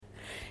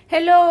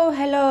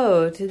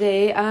Hello.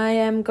 Today I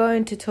am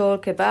going to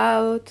talk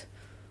about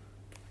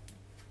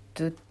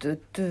Brexit.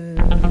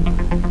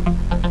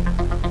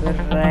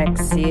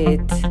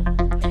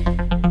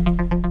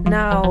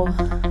 Now,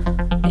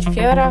 if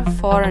you're a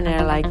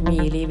foreigner like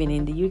me living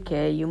in the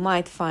UK, you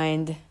might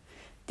find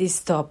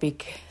this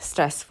topic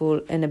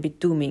stressful and a bit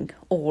dooming,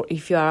 or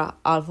if you are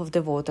half of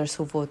the voters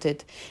who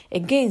voted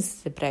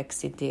against the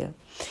Brexit deal.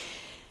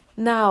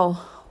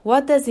 Now,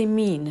 what does it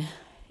mean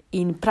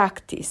in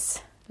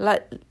practice?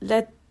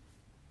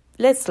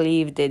 Let's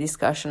leave the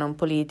discussion on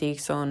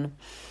politics, on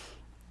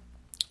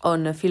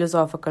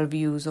philosophical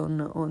views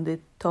on the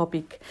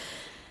topic.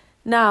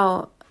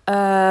 Now,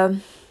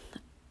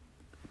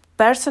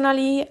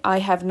 personally, I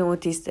have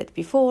noticed that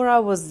before I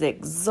was the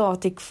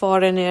exotic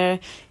foreigner.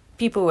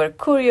 People were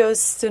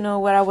curious to know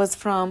where I was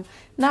from.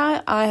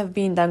 Now I have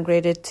been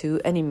downgraded to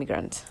an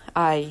immigrant.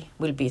 I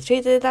will be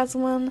treated as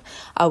one.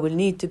 I will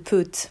need to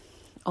put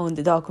on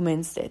the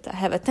documents that I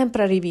have a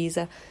temporary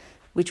visa,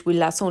 which will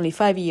last only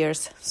 5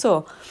 years.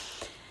 So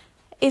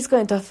it's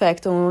going to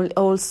affect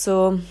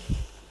also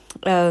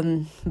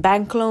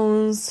bank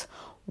loans,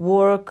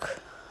 work,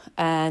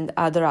 and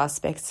other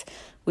aspects,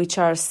 which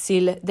are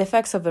still, the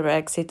effects of the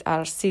Brexit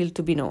are still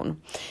to be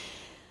known.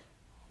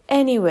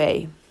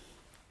 Anyway,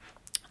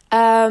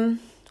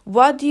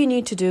 what do you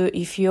need to do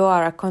if you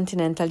are a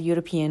continental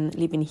European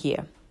living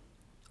here?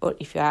 Or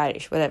if you're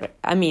Irish, whatever.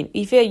 I mean,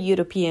 if you're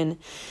European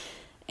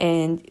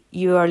and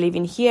you are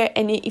living here,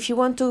 and if you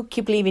want to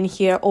keep living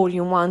here or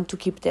you want to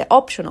keep the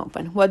option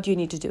open, what do you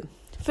need to do?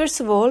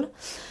 First of all,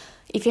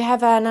 if you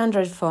have an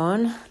Android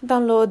phone,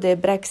 download the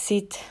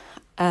Brexit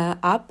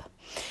app.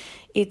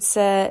 It's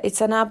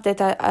an app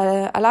that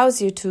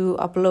allows you to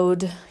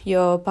upload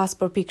your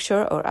passport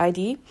picture or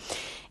ID,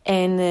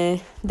 and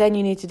then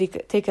you need to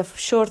take a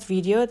short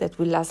video that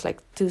will last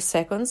like 2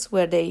 seconds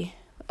where they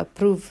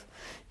approve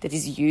that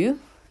is you,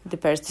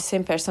 the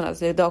same person as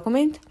the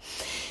document.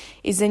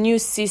 It's a new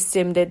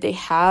system that they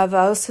have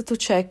also to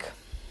check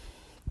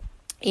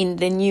in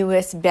the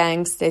newest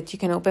banks that you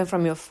can open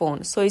from your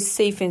phone. So it's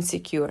safe and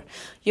secure.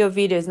 Your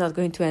video is not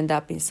going to end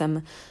up in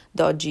some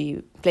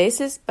dodgy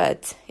places,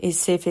 but it's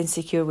safe and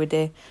secure with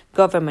the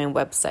government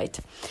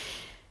website.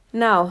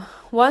 Now,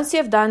 once you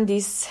have done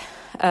these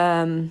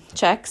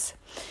checks,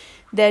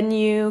 then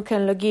you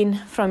can log in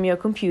from your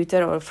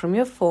computer or from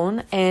your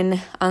phone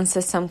and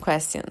answer some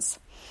questions.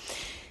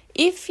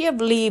 If you have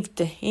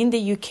lived in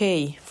the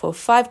UK for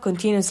 5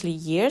 continuous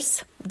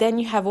years, then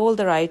you have all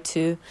the right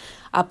to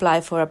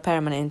apply for a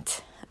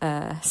permanent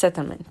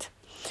settlement.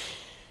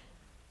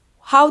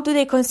 How do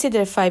they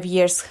consider 5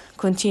 years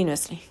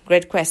continuously?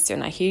 Great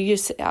question, I hear you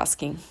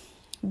asking.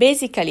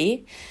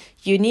 Basically,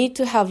 you need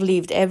to have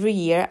lived every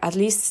year at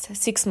least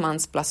 6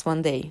 months plus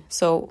 1 day.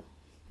 So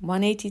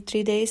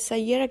 183 days a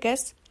year, I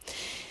guess,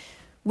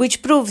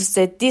 which proves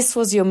that this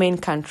was your main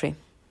country.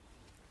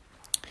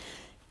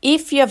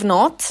 If you have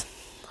not,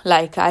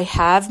 like I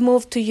have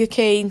moved to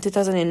UK in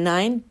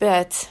 2009,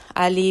 but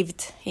I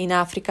lived in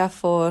Africa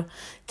for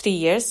 3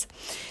 years,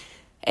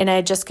 and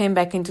I just came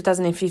back in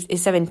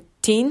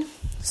 2017,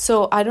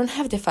 so I don't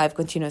have the 5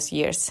 continuous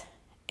years.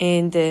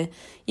 And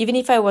even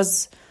if I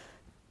was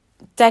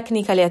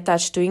technically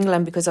attached to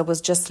England because I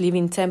was just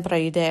living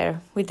temporarily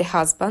there with the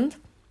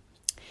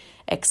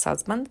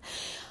ex-husband,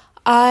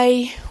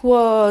 I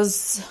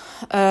was...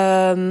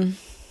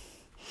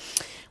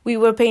 we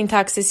were paying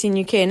taxes in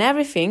UK and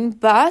everything,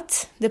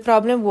 but the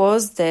problem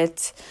was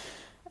that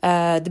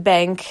the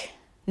bank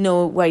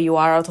know where you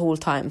are at all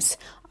times.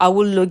 I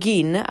will log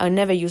in. I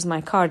never use my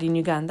card in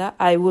Uganda.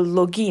 I will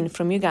log in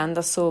from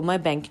Uganda, so my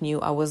bank knew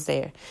I was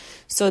there.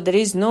 So there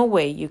is no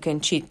way you can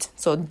cheat.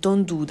 So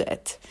don't do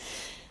that.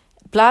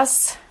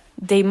 Plus,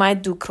 they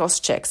might do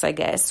cross-checks, I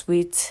guess,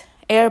 with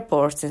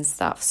airports and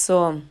stuff.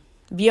 So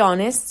be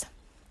honest.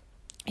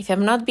 If you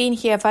have not been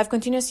here 5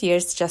 continuous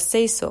years, just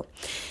say so.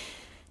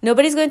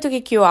 Nobody's going to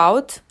kick you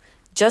out.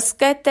 Just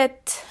get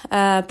that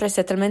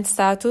pre-settlement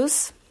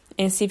status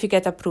and see if you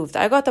get approved.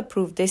 I got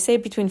approved. They say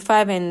between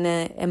 5 and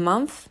a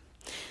month,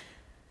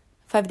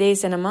 5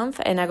 days and a month,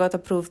 and I got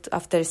approved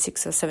after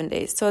 6 or 7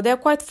 days. So they're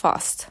quite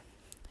fast.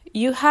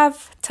 You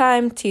have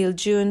time till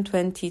June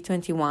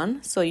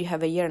 2021, so you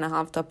have a year and a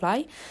half to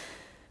apply.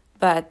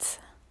 But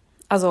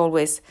as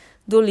always,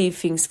 don't leave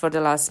things for the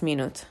last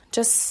minute.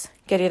 Just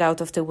get it out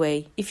of the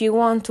way. If you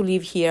want to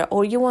live here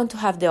or you want to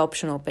have the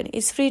option open,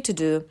 it's free to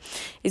do.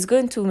 It's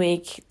going to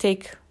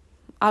take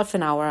half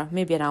an hour,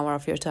 maybe an hour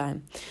of your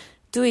time.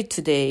 Do it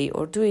today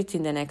or do it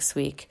in the next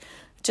week.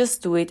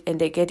 Just do it and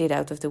they get it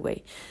out of the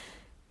way.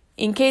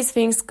 In case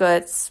things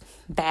get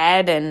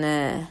bad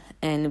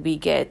and we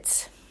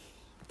get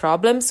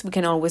problems, we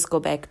can always go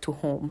back to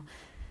home.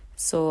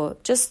 So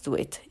just do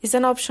it. It's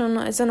an option.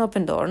 It's an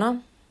open door,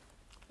 no?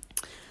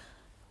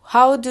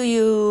 How do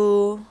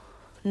you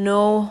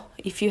know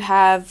if you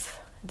have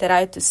the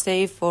right to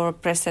stay for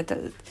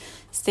pre-settled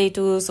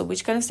status or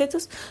which kind of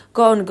status?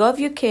 Go on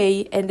Gov.uk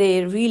and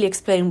they really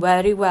explain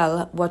very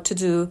well what to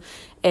do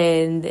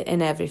and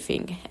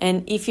everything.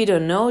 And if you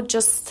don't know,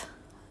 just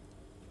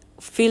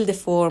fill the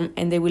form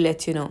and they will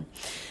let you know.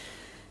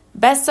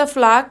 Best of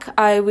luck.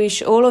 I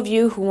wish all of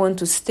you who want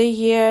to stay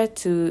here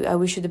I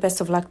wish you the best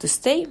of luck to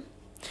stay.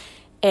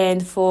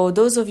 And for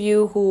those of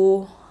you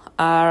who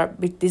are a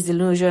bit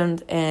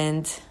disillusioned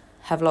and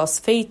have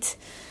lost faith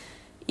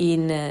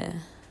in a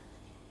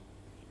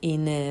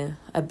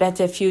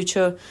better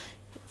future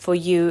for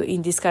you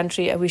in this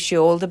country, I wish you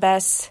all the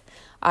best.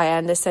 I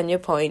understand your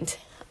point.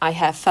 I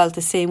have felt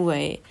the same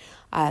way.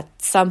 At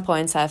some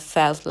points I've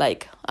felt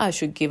like I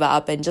should give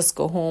up and just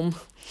go home.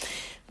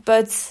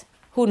 But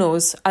who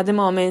knows? At the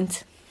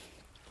moment,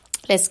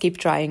 let's keep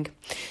trying.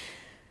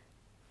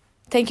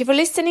 Thank you for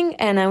listening,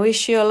 and I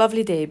wish you a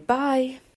lovely day. Bye.